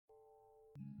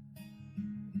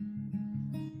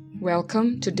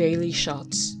Welcome to Daily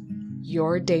Shots,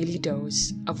 your daily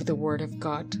dose of the Word of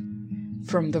God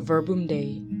from the Verbum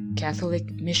Dei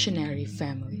Catholic Missionary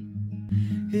Family.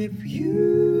 If you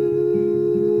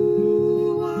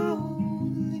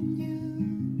only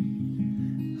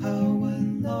knew how I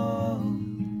long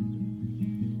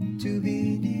to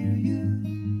be near you.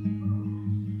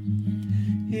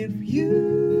 If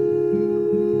you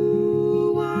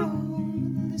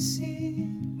only see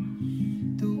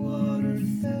the water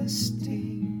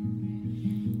thirsty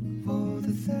for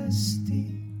the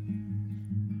thirsty.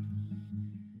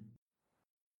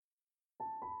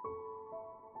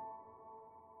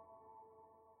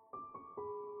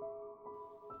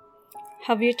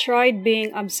 Have you tried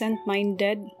being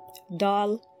absent-minded,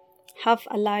 dull,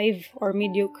 half-alive, or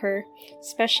mediocre,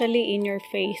 especially in your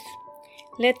faith?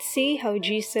 Let's see how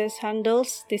Jesus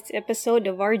handles this episode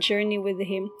of our journey with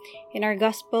Him in our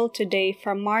Gospel today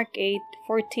from Mark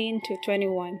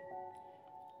 8:14-21.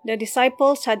 The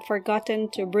disciples had forgotten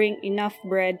to bring enough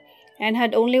bread and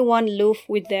had only one loaf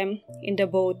with them in the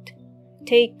boat.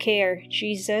 "Take care,"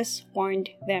 Jesus warned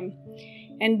them,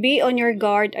 "and be on your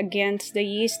guard against the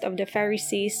yeast of the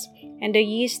Pharisees and the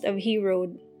yeast of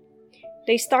Herod."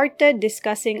 They started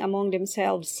discussing among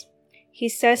themselves. "He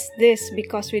says this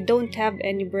because we don't have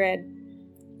any bread."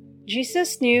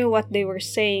 Jesus knew what they were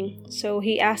saying, so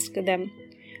He asked them,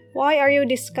 "Why are you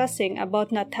discussing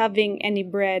about not having any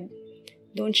bread?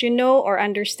 Don't you know or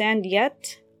understand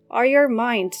yet? Are your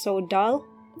minds so dull?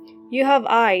 You have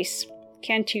eyes,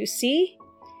 can't you see?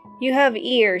 You have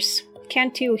ears,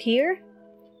 can't you hear?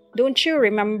 Don't you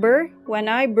remember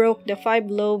when I broke the 5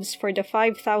 loaves for the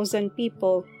 5,000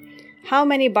 people? How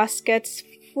many baskets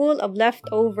full of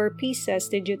leftover pieces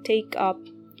did you take up?"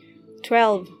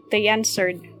 12, they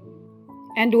answered.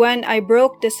 "And when I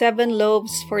broke the 7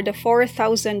 loaves for the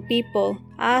 4,000 people,"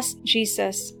 asked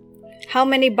Jesus, "how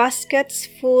many baskets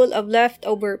full of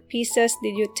leftover pieces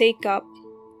did you take up?"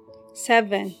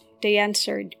 7, they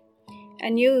answered.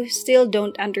 "And you still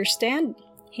don't understand?"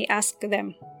 He asked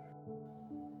them.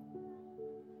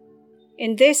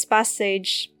 In this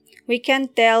passage, we can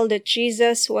tell that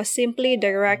Jesus was simply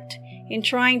direct in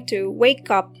trying to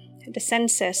wake up the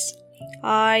senses,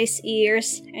 eyes,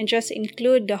 ears, and just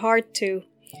include the heart too,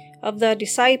 of the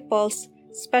disciples,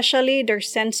 especially their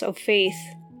sense of faith.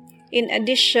 In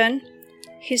addition,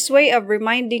 His way of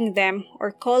reminding them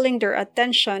or calling their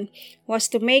attention was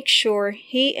to make sure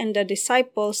He and the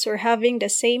disciples were having the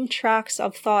same tracks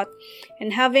of thought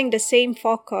and having the same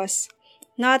focus,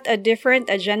 not a different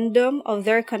agendum of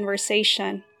their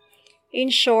conversation. In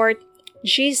short,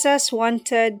 Jesus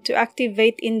wanted to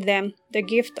activate in them the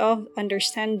gift of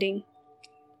understanding.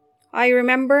 I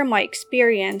remember my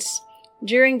experience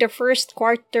during the first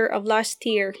quarter of last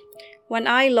year when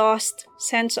I lost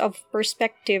sense of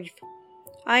perspective.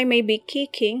 I may be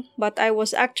kicking, but I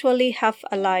was actually half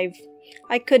alive.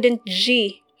 I couldn't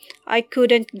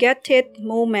get it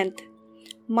moment.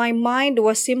 My mind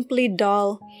was simply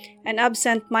dull and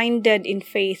absent-minded in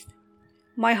faith.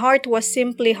 My heart was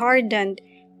simply hardened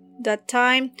that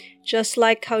time, just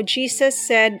like how Jesus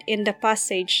said in the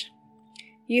passage,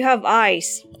 "You have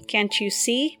eyes, can't you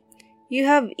see? You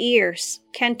have ears,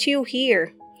 can't you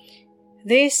hear?"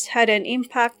 This had an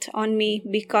impact on me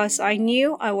because I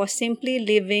knew I was simply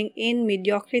living in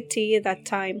mediocrity that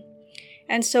time.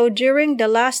 And so during the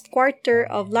last quarter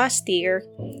of last year,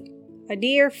 a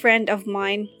dear friend of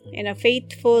mine and a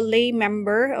faithful lay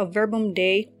member of Verbum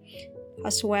Dei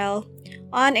as well,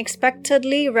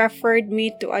 unexpectedly referred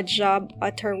me to a job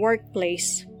at her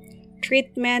workplace,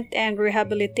 Treatment and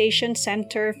Rehabilitation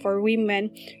Center for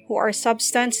women who are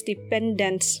substance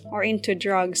dependents or into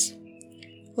drugs.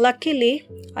 Luckily,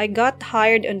 I got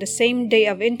hired on the same day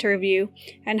of interview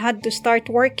and had to start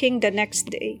working the next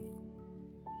day.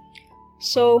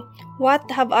 So,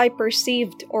 what have I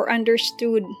perceived or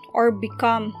understood or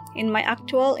become in my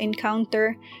actual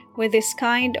encounter with this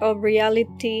kind of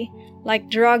reality like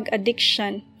drug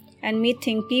addiction and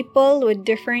meeting people with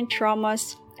different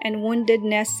traumas and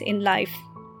woundedness in life?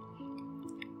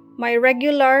 My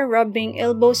regular rubbing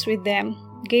elbows with them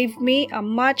gave me a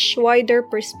much wider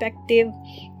perspective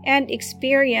and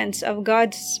experience of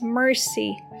God's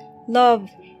mercy, love,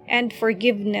 and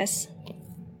forgiveness.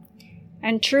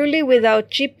 And truly without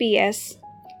GPS,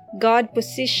 God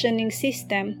positioning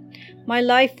system, my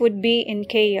life would be in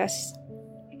chaos.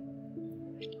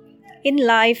 In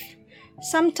life,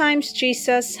 sometimes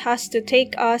Jesus has to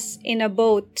take us in a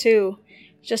boat too,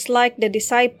 just like the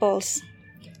disciples.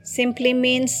 Simply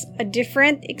means a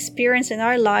different experience in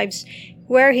our lives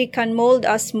where He can mold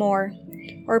us more,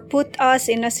 or put us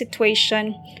in a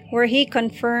situation where He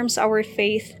confirms our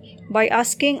faith by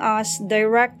asking us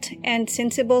direct and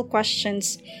sensible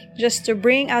questions just to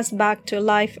bring us back to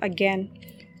life again,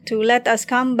 to let us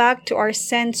come back to our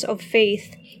sense of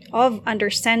faith, of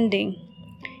understanding.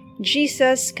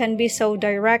 Jesus can be so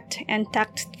direct and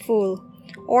tactful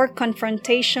or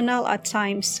confrontational at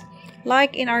times,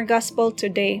 like in our gospel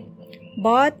today,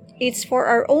 but it's for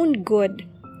our own good.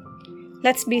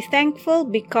 Let's be thankful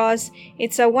because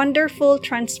it's a wonderful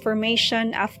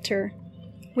transformation after.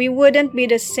 We wouldn't be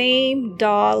the same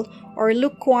dull or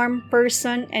lukewarm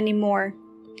person anymore.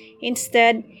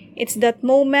 Instead, it's that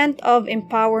moment of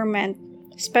empowerment,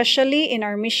 especially in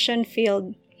our mission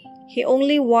field. He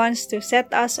only wants to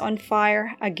set us on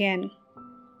fire again.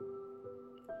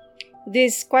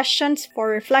 These questions for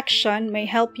reflection may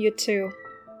help you too.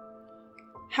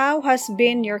 How has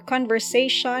been your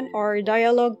conversation or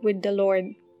dialogue with the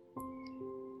Lord?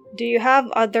 Do you have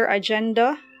other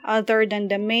agenda other than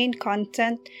the main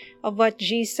content of what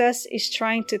Jesus is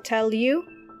trying to tell you?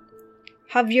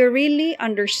 Have you really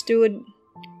understood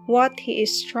what He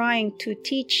is trying to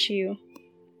teach you?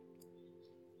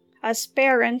 As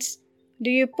parents, do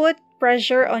you put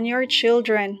pressure on your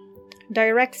children,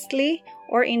 directly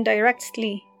or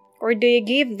indirectly? Or do you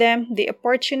give them the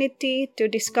opportunity to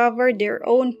discover their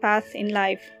own path in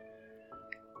life?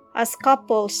 As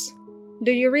couples,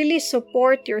 do you really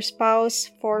support your spouse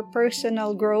for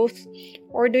personal growth,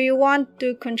 or do you want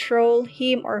to control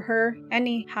him or her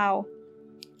anyhow?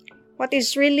 What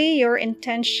is really your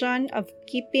intention of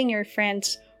keeping your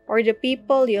friends or the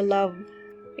people you love?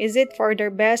 Is it for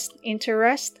their best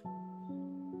interest?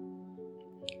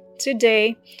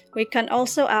 Today, we can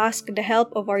also ask the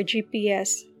help of our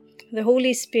GPS, the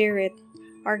Holy Spirit,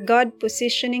 our God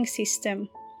positioning system,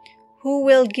 who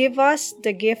will give us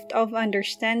the gift of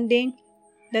understanding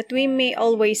that we may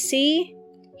always see,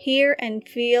 hear, and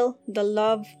feel the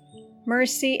love,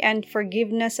 mercy, and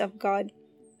forgiveness of God,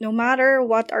 no matter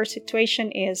what our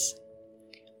situation is.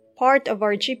 Part of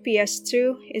our GPS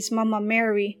too is Mama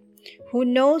Mary, who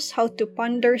knows how to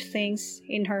ponder things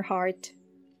in her heart.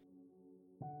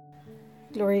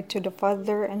 Glory to the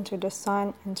Father, and to the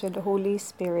Son, and to the Holy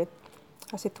Spirit,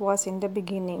 as it was in the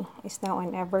beginning, is now,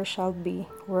 and ever shall be,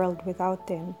 world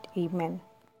without end. Amen.